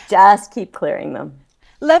 So you just keep clearing them.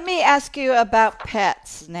 Let me ask you about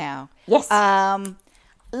pets now. Yes.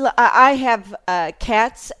 I have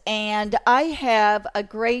cats, and I have a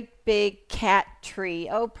great big cat tree,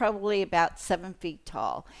 probably about 7 feet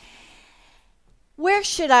tall. Where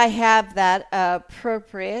should I have that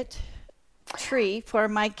appropriate tree for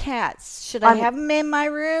my cats? Should I have them in my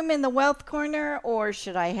room in the wealth corner, or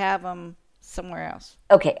should I have them somewhere else?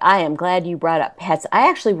 Okay, I am glad you brought up pets. I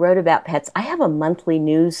actually wrote about pets. I have a monthly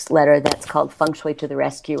newsletter that's called Feng Shui to the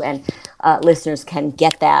Rescue, and listeners can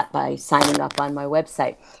get that by signing up on my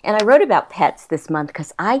website. And I wrote about pets this month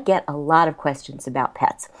because I get a lot of questions about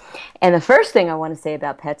pets. And the first thing I want to say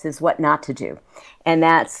about pets is what not to do. And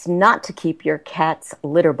that's not to keep your cat's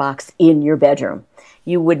litter box in your bedroom.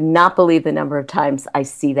 You would not believe the number of times I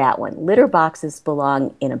see that one. Litter boxes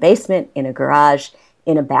belong in a basement, in a garage,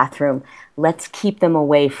 in a bathroom. Let's keep them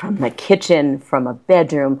away from the kitchen, from a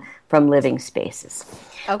bedroom, from living spaces.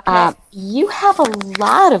 Okay. You have a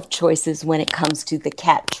lot of choices when it comes to the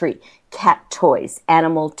cat tree, cat toys,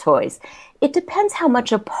 animal toys. It depends how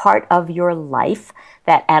much a part of your life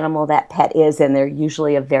that animal, that pet is, and they're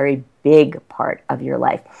usually a very big part of your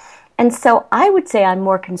life. And so I would say I'm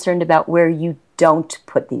more concerned about where you don't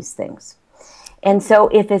put these things. And so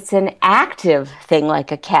if it's an active thing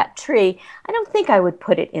like a cat tree, I don't think I would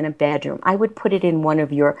put it in a bedroom. I would put it in one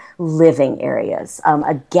of your living areas,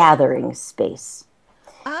 a gathering space.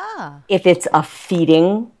 If it's a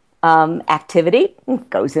feeding activity, it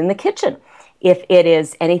goes in the kitchen. If it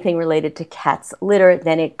is anything related to cat's litter,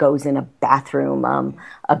 then it goes in a bathroom,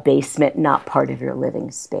 a basement, not part of your living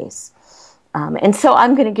space. And so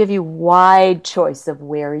I'm going to give you wide choice of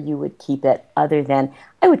where you would keep it, other than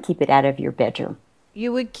I would keep it out of your bedroom.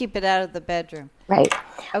 You would keep it out of the bedroom. Right.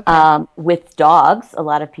 Okay. With dogs, a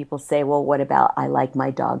lot of people say, well, what about I like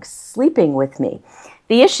my dog sleeping with me?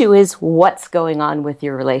 The issue is what's going on with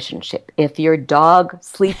your relationship. If your dog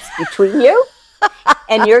sleeps between you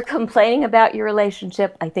and you're complaining about your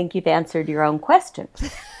relationship, I think you've answered your own question.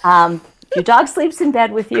 If your dog sleeps in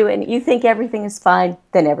bed with you and you think everything is fine,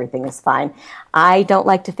 then everything is fine. I don't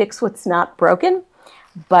like to fix what's not broken,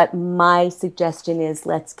 but my suggestion is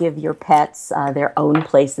let's give your pets their own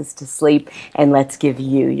places to sleep, and let's give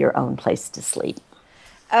you your own place to sleep.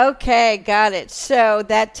 Okay, got it. So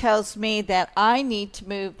that tells me that I need to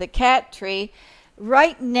move the cat tree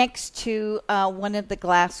right next to one of the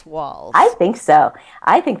glass walls. I think so.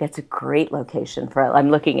 I think that's a great location for,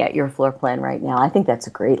 I'm looking at your floor plan right now. I think that's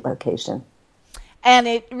a great location. And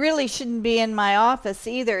it really shouldn't be in my office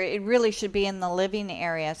either. It really should be in the living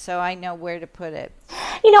area, so I know where to put it.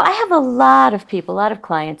 You know, I have a lot of people, a lot of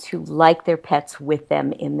clients who like their pets with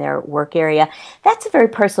them in their work area. That's a very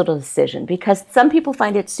personal decision because some people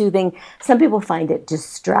find it soothing, some people find it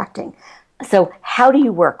distracting. So how do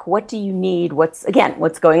you work? What do you need? What's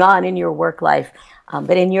going on in your work life?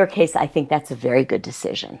 But in your case, I think that's a very good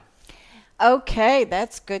decision. Okay,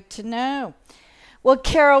 that's good to know. Well,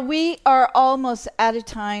 Carol, we are almost out of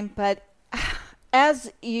time, but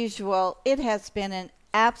as usual, it has been an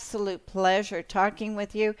absolute pleasure talking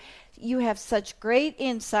with you. You have such great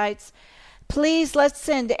insights. Please, let's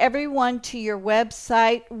send everyone to your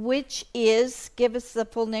website, which is, give us the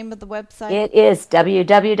full name of the website. It is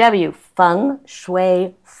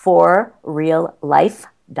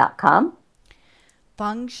www.fengshuiforreallife.com.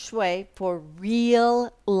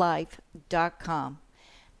 fengshuiforreallife.com.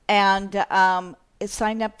 And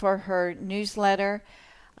sign up for her newsletter,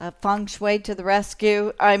 Feng Shui to the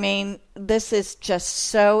Rescue. I mean, this is just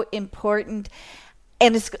so important.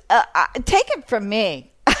 And it's take it from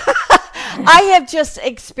me. I have just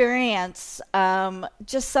experienced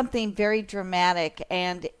just something very dramatic,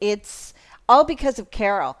 and it's all because of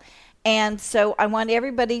Carol. And so I want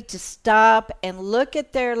everybody to stop and look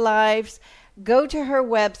at their lives, go to her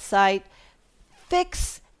website,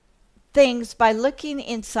 fix things by looking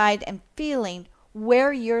inside and feeling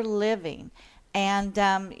where you're living. And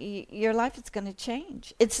your life is going to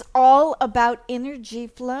change. It's all about energy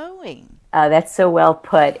flowing. That's so well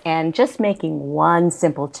put. And just making one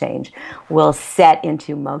simple change will set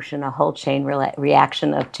into motion a whole chain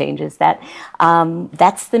reaction of changes. That's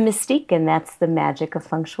the mystique, and that's the magic of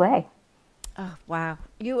Feng Shui. Oh, wow.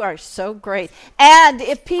 You are so great. And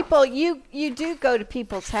if people, you do go to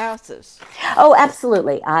people's houses. Oh,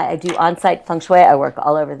 absolutely. I do on-site Feng Shui. I work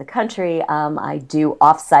all over the country. I do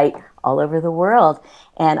off-site all over the world.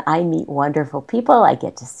 And I meet wonderful people. I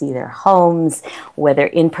get to see their homes, whether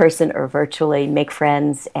in person or virtually, make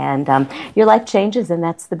friends. And your life changes, and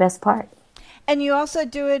that's the best part. And you also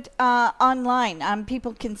do it online.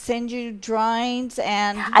 People can send you drawings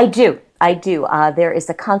and... I do. There is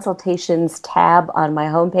a consultations tab on my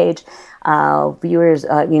homepage.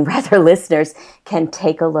 Listeners can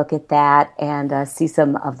take a look at that and see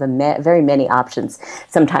some of the very many options.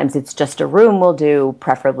 Sometimes it's just a room we'll do,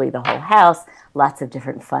 preferably the whole house. Lots of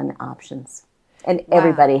different fun options. And wow.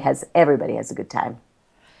 everybody has a good time.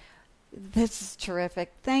 This is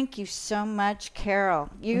terrific. Thank you so much, Carol.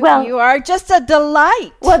 You are just a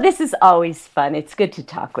delight. Well, this is always fun. It's good to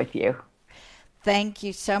talk with you. Thank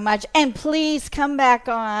you so much. And please come back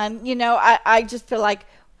on. I just feel like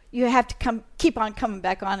you have to keep on coming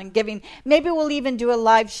back on and giving. Maybe we'll even do a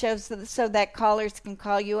live show so that callers can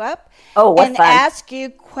call you up and ask you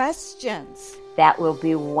questions. That will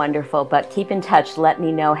be wonderful. But keep in touch. Let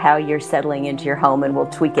me know how you're settling into your home, and we'll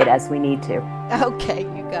tweak it as we need to. Okay,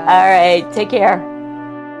 you guys. All right. Take care.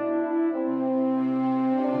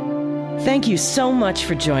 Thank you so much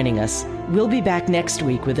for joining us. We'll be back next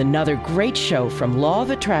week with another great show from Law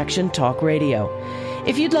of Attraction Talk Radio.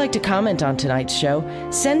 If you'd like to comment on tonight's show,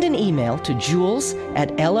 send an email to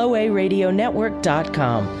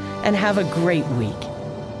jules@loaradionetwork.com and have a great week.